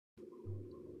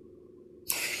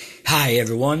Hi,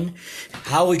 everyone.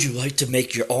 How would you like to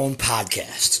make your own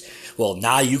podcast? Well,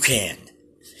 now you can.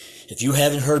 If you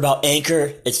haven't heard about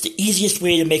Anchor, it's the easiest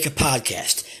way to make a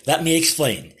podcast. Let me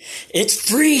explain. It's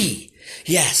free.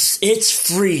 Yes, it's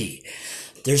free.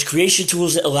 There's creation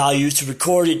tools that allow you to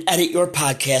record and edit your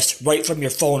podcast right from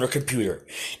your phone or computer.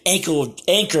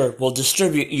 Anchor will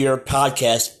distribute your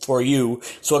podcast for you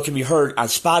so it can be heard on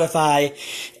Spotify,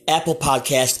 Apple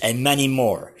Podcasts, and many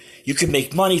more. You can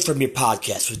make money from your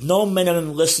podcast with no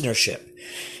minimum listenership.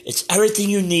 It's everything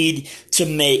you need to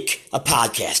make a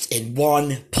podcast in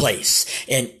one place.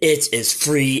 And it is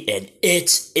free and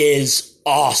it is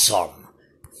awesome.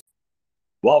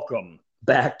 Welcome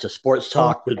back to Sports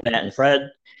Talk with Matt and Fred.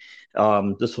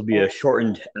 This will be a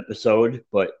shortened episode,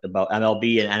 but about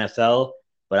MLB and NFL.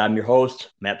 But I'm your host,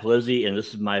 Matt Palizzi, and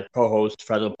this is my co-host,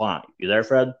 Fred LaPlante. You there,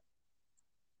 Fred?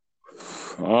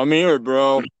 I'm here,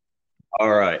 bro.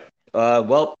 All right.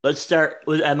 Well, let's start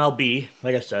with MLB.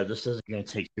 Like I said, this isn't going to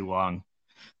take too long.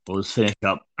 We'll just finish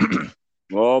up.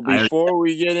 Well, before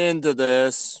we get into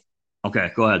this,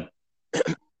 Okay, go ahead.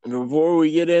 Before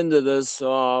we get into this,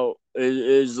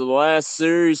 is the last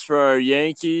series for our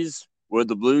Yankees with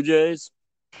the Blue Jays?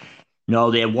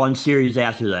 No, they have one series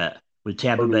after that with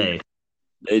Tampa Bay.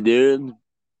 They did?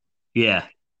 Yeah.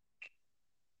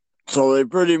 So they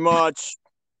pretty much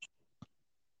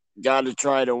got to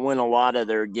try to win a lot of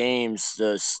their games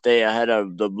to stay ahead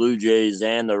of the Blue Jays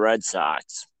and the Red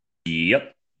Sox.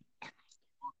 Yep,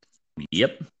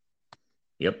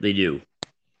 they do.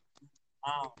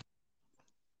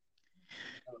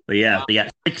 But yeah, they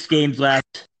got 6 games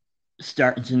left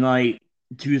starting tonight,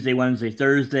 Tuesday, Wednesday,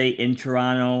 Thursday in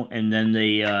Toronto, and then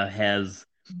they have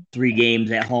 3 games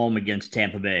at home against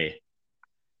Tampa Bay.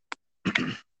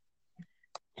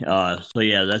 So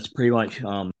yeah, that's pretty much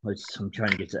I'm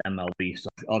trying to get to MLB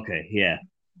stuff. Okay, yeah.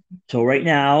 So right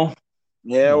now,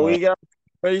 yeah, we got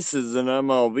races in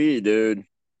MLB, dude.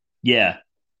 Yeah.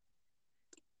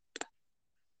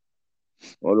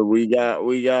 What do we got?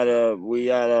 We got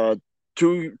a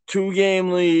two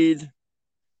game lead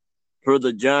for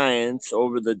the Giants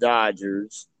over the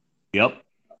Dodgers. Yep.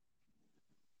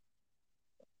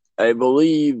 I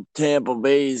believe Tampa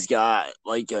Bay's got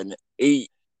like an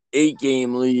eight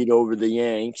game lead over the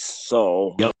Yanks.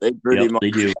 So they pretty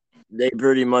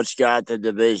much got the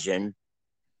division.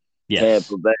 Yes.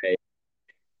 Tampa Bay.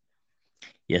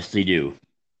 Yes, they do.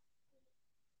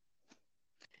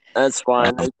 That's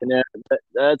fine.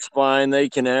 That's fine. They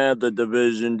can have the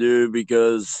division, dude,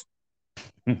 because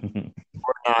we're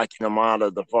knocking them out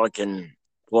of the fucking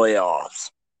playoffs.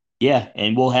 Yeah,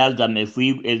 and we'll have them if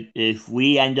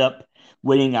we end up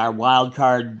winning our wild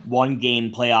card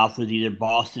 1-game playoff with either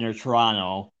Boston or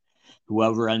Toronto,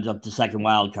 whoever ends up the second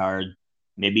wild card,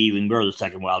 maybe even we're the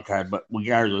second wild card, but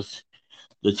regardless,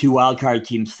 the 2 wild card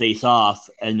teams face off,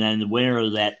 and then the winner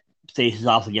of that faces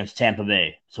off against Tampa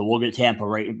Bay. So we'll get Tampa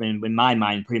right in my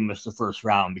mind, pretty much the first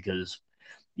round, because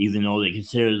even though they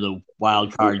consider the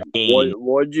wild card game.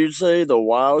 What'd you say? The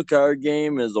wild card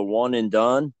game is a one and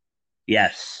done?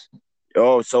 Yes.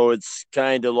 Oh, so it's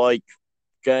kind of like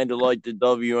the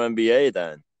WNBA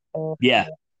then. Yeah.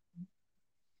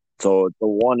 So it's a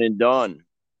one and done.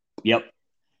 Yep.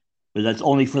 But that's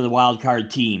only for the wild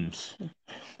card teams.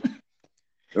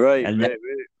 Right.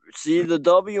 See, the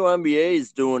WNBA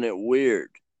is doing it weird.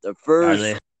 The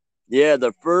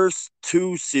first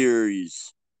 2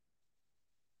 series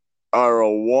are a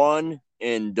one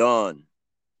and done.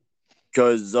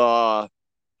 Because the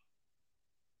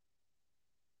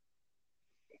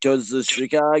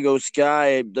Chicago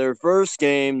Sky, their first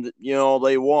game,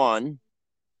 they won.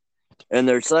 And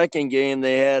their second game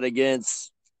they had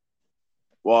against,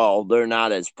 well, they're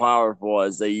not as powerful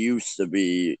as they used to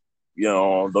be.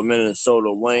 The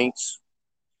Minnesota Lynx,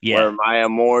 where Maya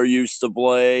Moore used to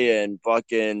play and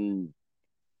fucking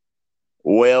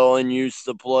Whalen used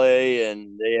to play,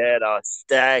 and they had a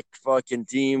stacked fucking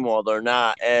team. Well, they're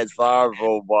not as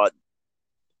powerful, but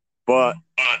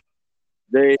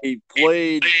they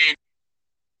played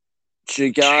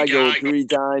Chicago 3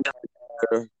 times.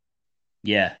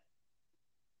 Yeah.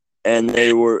 And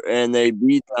they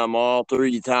beat them all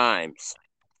 3 times.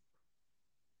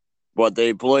 But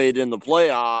they played in the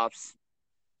playoffs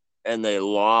and they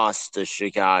lost to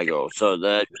Chicago. So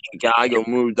that Chicago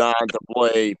moved on to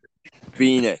play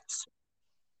Phoenix.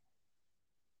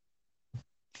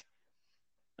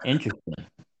 Interesting.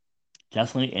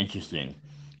 Definitely interesting.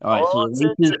 All right, so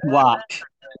the races to watch.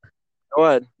 Go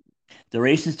ahead. The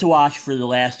races to watch for the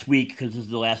last week, because this is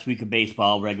the last week of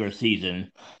baseball regular season.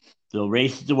 The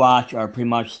races to watch are pretty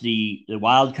much the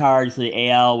wild cards for the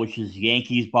AL, which is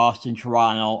Yankees, Boston,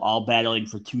 Toronto, all battling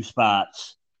for 2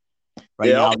 spots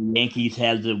Right now, the Yankees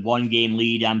have the 1-game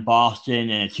lead on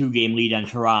Boston and a 2-game lead on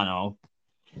Toronto.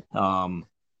 And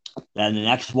the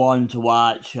next one to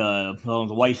watch, the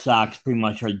White Sox pretty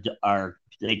much are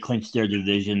they clinched their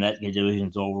division. That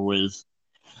division's over with.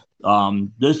 I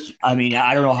don't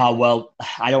know how well.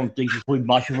 I don't think it's really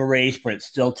much of a race, but it's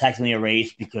still technically a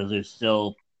race because there's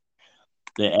still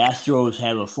the Astros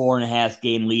have a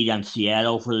 4.5-game lead on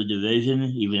Seattle for the division.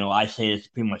 Even though I say it's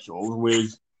pretty much over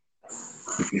with.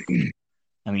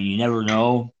 I mean, you never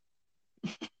know.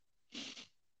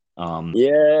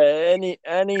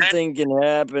 Anything can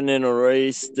happen in a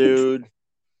race, dude.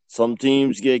 Some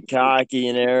teams get cocky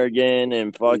and arrogant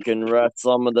and fucking rest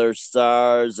some of their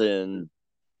stars and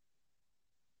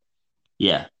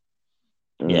yeah,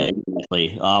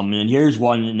 exactly. And here's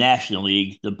one in the National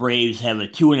League. The Braves have a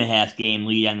 2.5-game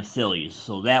lead on the Phillies,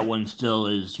 so that one still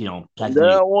is, technically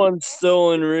that one's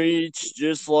still in reach,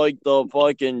 just like the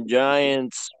fucking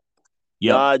Giants.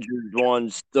 Dodgers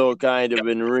one's still kind of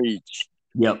in reach.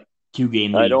 Yep,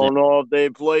 2-game lead. I don't know if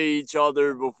they play each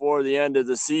other before the end of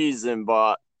the season,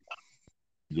 but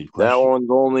that one's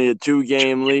only a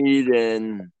 2-game lead,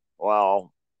 and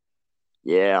well,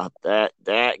 yeah, that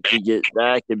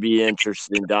could be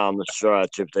interesting down the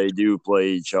stretch if they do play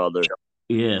each other.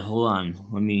 Yeah, hold on.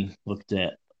 Let me look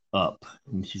that up.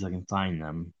 Let me see if I can find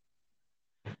them.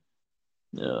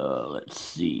 Let's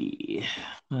see.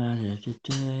 All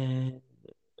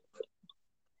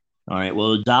right.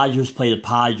 Well, the Dodgers play the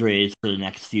Padres for the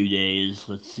next few days.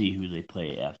 Let's see who they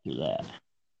play after that.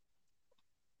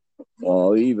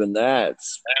 Well, even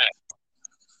that's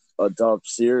a tough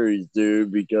series,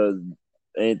 dude, because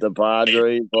ain't the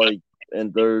Padres like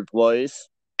in third place?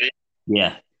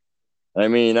 Yeah. I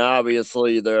mean,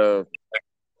 obviously they're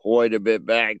quite a bit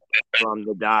back from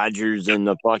the Dodgers and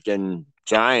the fucking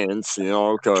Giants,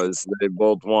 because they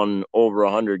both won over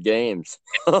 100 games.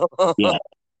 Yeah.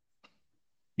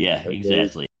 Yeah,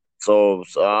 exactly. So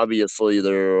obviously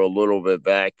they're a little bit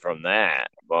back from that,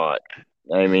 but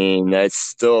I mean that's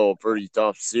still a pretty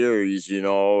tough series.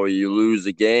 You lose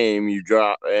a game, you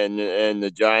drop, and the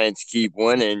Giants keep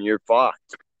winning, you're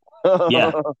fucked.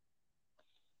 Yeah.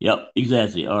 Yep,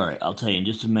 exactly. All right, I'll tell you in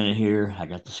just a minute here. I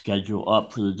got the schedule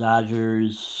up for the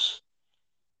Dodgers.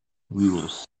 We will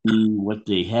see what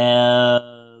they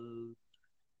have.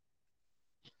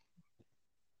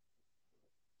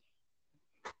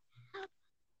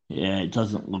 Yeah, it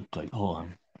doesn't look like. Hold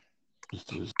on. This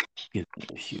is giving me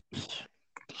issues.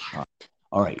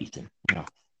 All right, Ethan. No.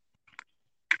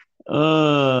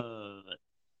 Let's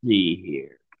see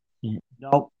here.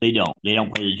 Nope, they don't. They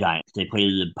don't play the Giants. They play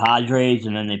the Padres,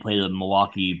 and then they play the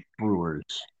Milwaukee Brewers.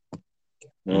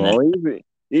 Well,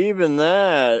 even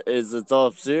that is a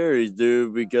tough series,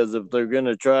 dude, because if they're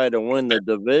gonna try to win the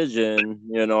division,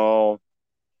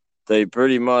 they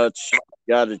pretty much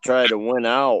got to try to win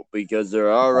out because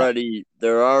they're already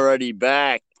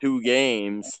back 2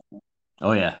 games.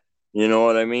 Oh yeah. You know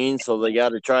what I mean? So they got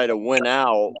to try to win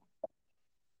out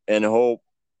and hope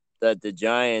that the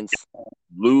Giants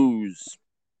lose,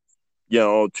 2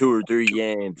 or 3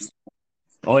 games.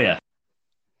 Oh yeah.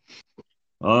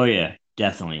 Oh yeah,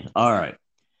 definitely. All right.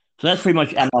 So that's pretty much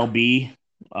MLB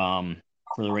for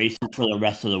the races for the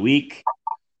rest of the week.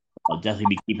 I'll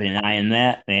definitely be keeping an eye on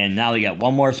that. And now we got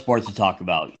one more sport to talk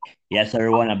about. Yes,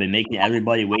 everyone, I've been making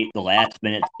everybody wait the last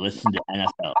minute to listen to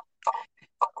NFL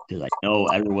because I know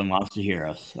everyone wants to hear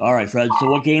us. All right, Fred.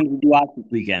 So what game did you watch this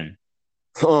weekend?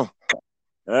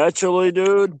 Actually,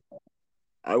 dude,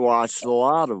 I watched a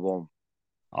lot of them.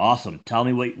 Awesome. Tell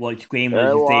me what game was your favorite.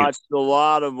 I watched a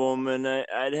lot of them, and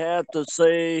I'd have to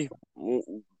say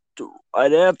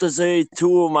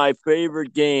 2 of my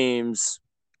favorite games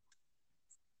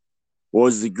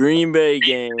was the Green Bay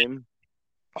game.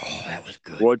 Oh, that was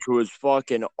good. Which was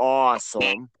fucking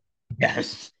awesome.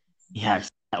 Yes, that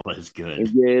was good.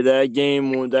 Yeah, that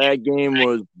game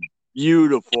was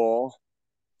beautiful.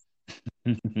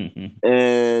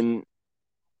 And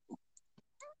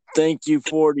thank you,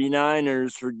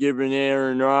 49ers, for giving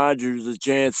Aaron Rodgers a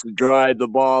chance to drive the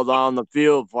ball down the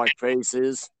field, fuck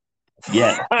faces.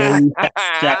 Yeah,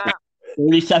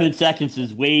 37 seconds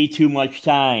is way too much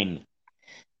time.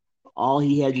 All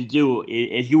he had to do,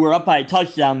 if you were up by a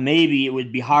touchdown, maybe it would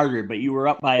be harder, but you were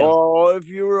up by if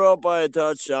you were up by a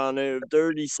touchdown,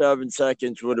 37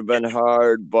 seconds would have been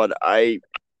hard, but I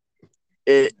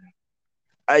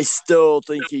still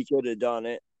think he could have done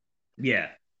it. Yeah.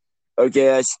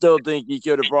 Okay, I still think he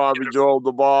could have probably drove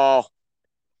the ball,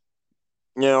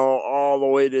 all the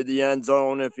way to the end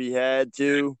zone if he had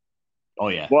to. Oh,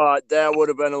 yeah. But that would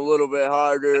have been a little bit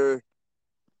harder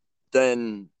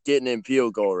than getting in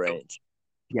field goal range.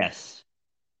 Yes.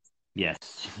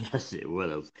 Yes, yes, it would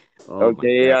have. Oh my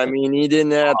Okay, God. I mean, he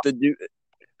didn't have to do.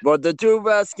 But the two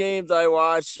best games I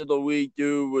watched of the week,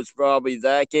 dude, was probably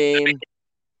that game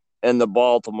and the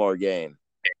Baltimore game.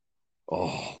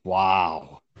 Oh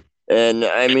wow. And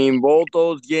I mean, both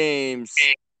those games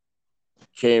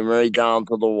came right down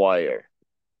to the wire.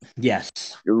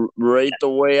 Yes. Right the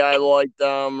way I like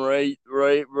them, right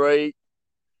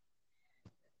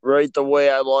the way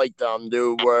I like them,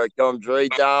 dude, where it comes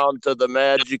right down to the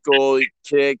magical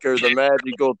kick or the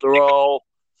magical throw.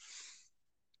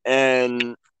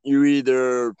 And you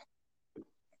either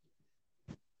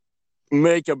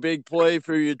make a big play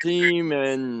for your team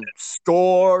and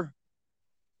score,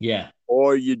 Yeah.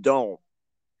 or you don't.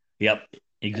 Yep.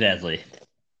 Exactly.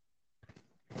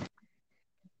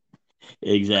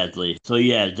 Exactly. So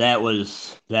yeah, that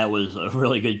was a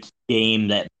really good game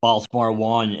that Baltimore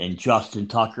won, and Justin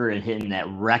Tucker and hitting that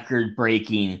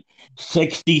record-breaking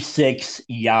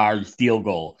 66-yard field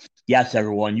goal. Yes,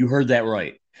 everyone, you heard that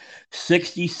right.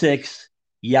 66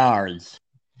 yards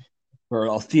for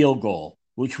a field goal,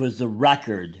 which was the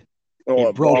record. Oh,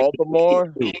 It broke.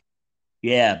 Baltimore?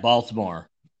 Yeah, Baltimore.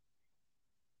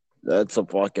 That's a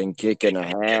fucking kick and a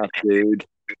half, dude.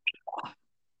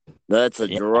 That's a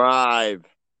Yeah, drive.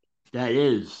 that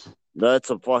is. That's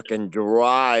a fucking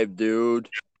drive, dude.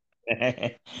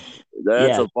 That's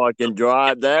Yeah, a fucking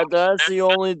drive. That's the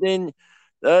only thing.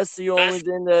 That's the only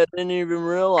thing that I didn't even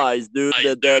realize, dude.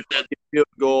 That fucking field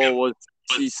goal was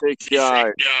 66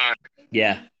 yards.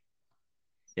 yeah,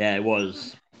 yeah. It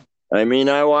was. I mean,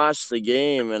 I watched the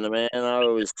game, and man, I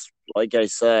was like I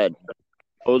said,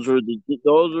 those were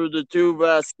the two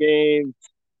best games.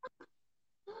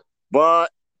 But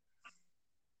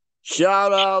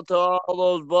shout out to all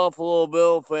those Buffalo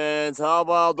Bill fans. How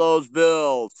about those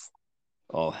Bills?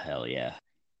 Oh hell yeah!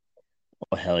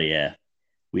 Oh hell yeah!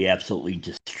 We absolutely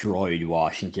destroyed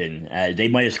Washington. They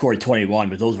might have scored 21,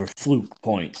 but those were fluke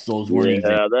points. Those weren't even.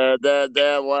 Yeah,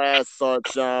 that last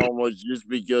touchdown was just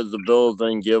because the Bills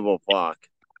didn't give a fuck.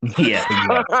 Yeah,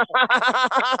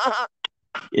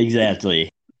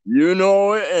 exactly. You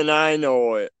know it, and I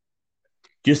know it.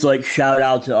 Just like shout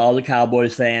out to all the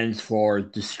Cowboys fans for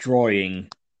destroying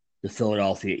the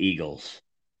Philadelphia Eagles.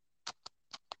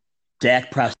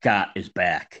 Dak Prescott is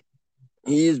back.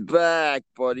 He's back,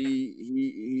 but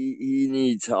he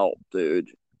needs help,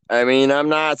 dude. I mean, I'm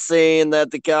not saying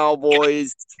that the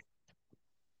Cowboys,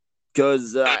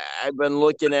 because I've been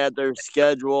looking at their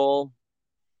schedule.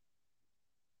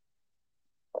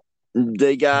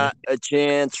 They got a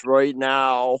chance right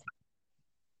now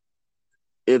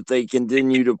if they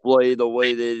continue to play the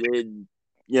way they did,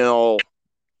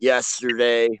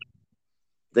 yesterday.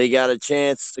 They got a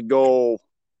chance to go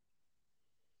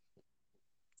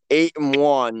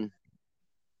 8-1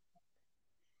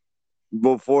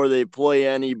 before they play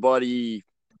anybody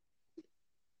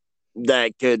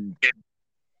that could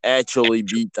actually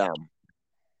beat them.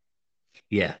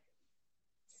 Yeah,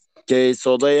 Okay,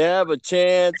 so they have a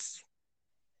chance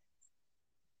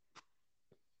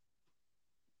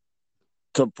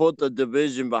to put the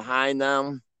division behind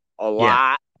them a yeah.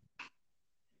 lot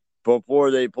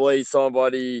before they play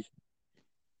somebody,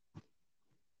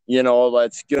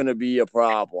 that's going to be a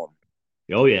problem.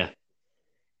 Oh yeah.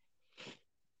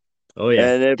 Oh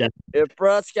yeah. And if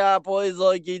Prescott plays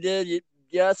like he did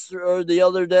yesterday or the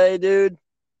other day, dude,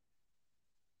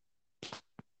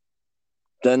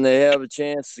 then they have a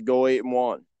chance to go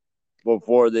 8-1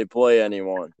 before they play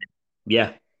anyone.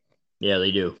 Yeah. Yeah,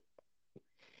 they do.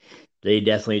 They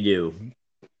definitely do.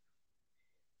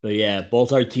 But yeah,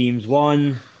 both our teams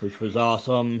won, which was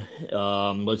awesome.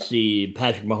 Let's see,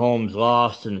 Patrick Mahomes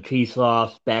lost and the Chiefs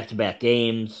lost back-to-back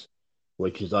games,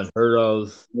 which is unheard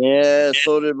of. Yeah,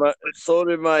 so did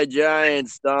my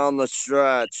Giants down the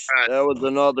stretch. That was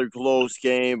another close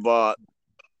game, but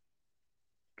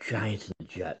Giants and the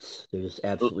Jets, they're just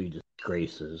absolutely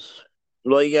disgraces.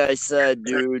 like I said,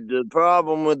 dude, the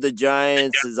problem with the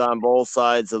Giants is on both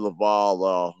sides of the ball,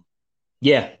 though.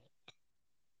 Yeah,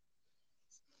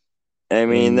 I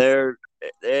mean, and they're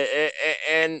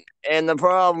and the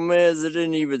problem is it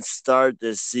didn't even start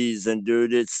this season,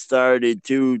 dude. It started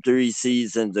 2, 3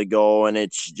 seasons ago, and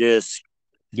it's just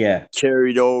yeah,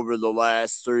 carried over the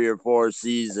last 3 or 4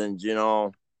 seasons.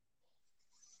 oh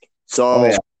So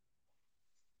yeah,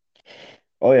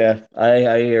 oh yeah.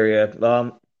 I hear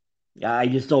you. I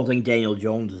just don't think Daniel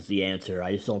Jones is the answer.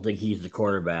 I just don't think he's the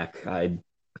quarterback.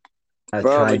 I've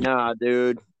probably tried. not,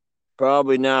 dude.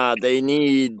 Probably not. They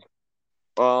need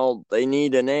a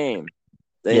name.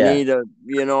 They Yeah, need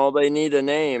they need a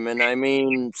name. And I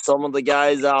mean, some of the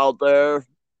guys out there,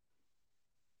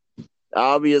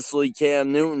 Obviously,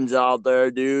 Cam Newton's out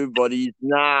there, dude, but he's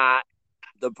not.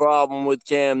 The problem with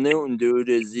Cam Newton, dude,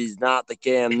 is he's not the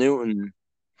Cam Newton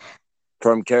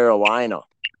from Carolina.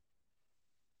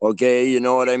 Okay, you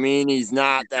know what I mean? He's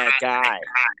not that guy.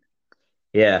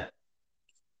 Yeah.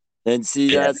 And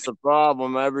see, that's the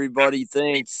problem. Everybody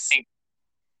thinks,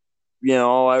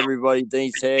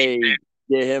 hey,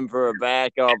 get him for a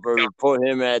backup or put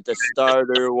him at the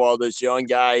starter while this young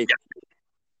guy.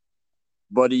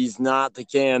 But he's not the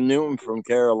Cam Newton from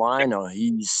Carolina.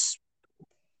 He just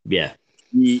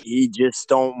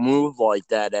don't move like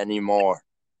that anymore.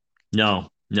 No,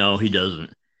 he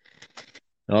doesn't.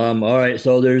 All right,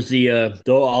 so there's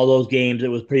all those games. It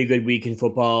was a pretty good week in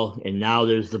football, and now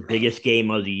there's the biggest game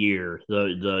of the year.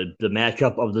 The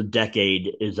matchup of the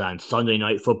decade is on Sunday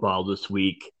Night Football this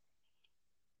week,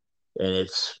 and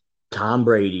it's Tom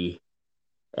Brady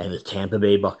and the Tampa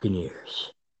Bay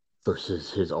Buccaneers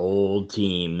versus his old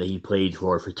team that he played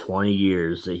for 20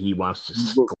 years that he wants to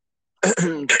score.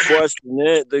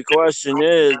 The question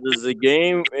is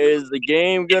the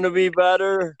game going to be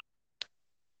better,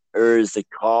 or is the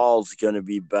calls going to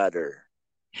be better?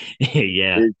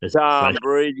 Yeah. Is Tom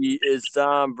Brady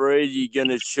going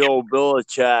to show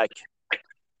Belichick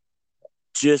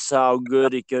just how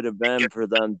good it could have been for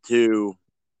them too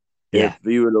if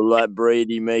he would have let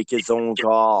Brady make his own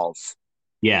calls?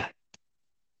 Yeah.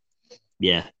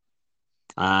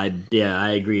 I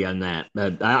agree on that.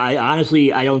 I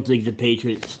honestly, I don't think the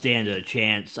Patriots stand a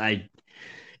chance. I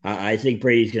think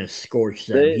Brady's gonna scorch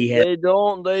them. They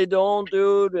don't,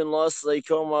 dude, unless they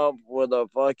come up with a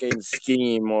fucking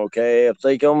scheme. Okay, if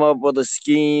they come up with a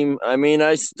scheme, I mean,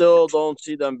 I still don't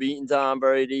see them beating Tom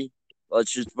Brady.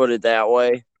 Let's just put it that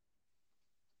way.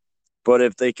 But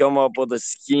if they come up with a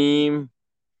scheme,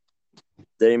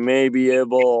 they may be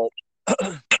able.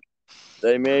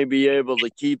 They may be able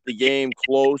to keep the game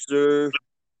closer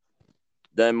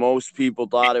than most people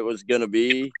thought it was going to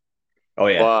be. Oh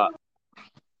yeah. But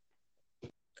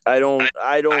I don't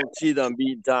see them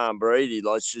beating Tom Brady.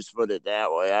 Let's just put it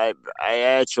that way. I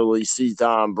actually see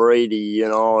Tom Brady,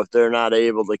 if they're not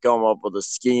able to come up with a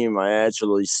scheme, I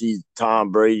actually see Tom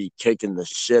Brady kicking the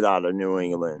shit out of New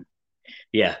England.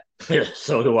 Yeah.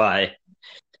 So do I.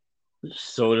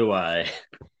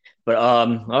 But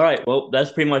all right, well,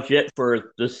 that's pretty much it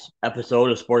for this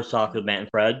episode of Sports Talk with Matt and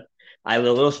Fred. I have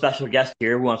a little special guest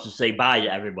here who wants to say bye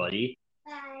to everybody.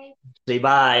 Bye. Say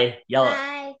bye. Yell it.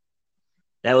 Bye.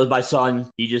 That was my son.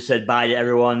 He just said bye to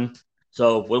everyone.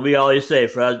 So what do we always say,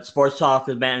 Fred? Sports Talk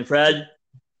with Matt and Fred.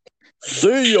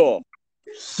 See ya.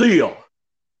 See ya.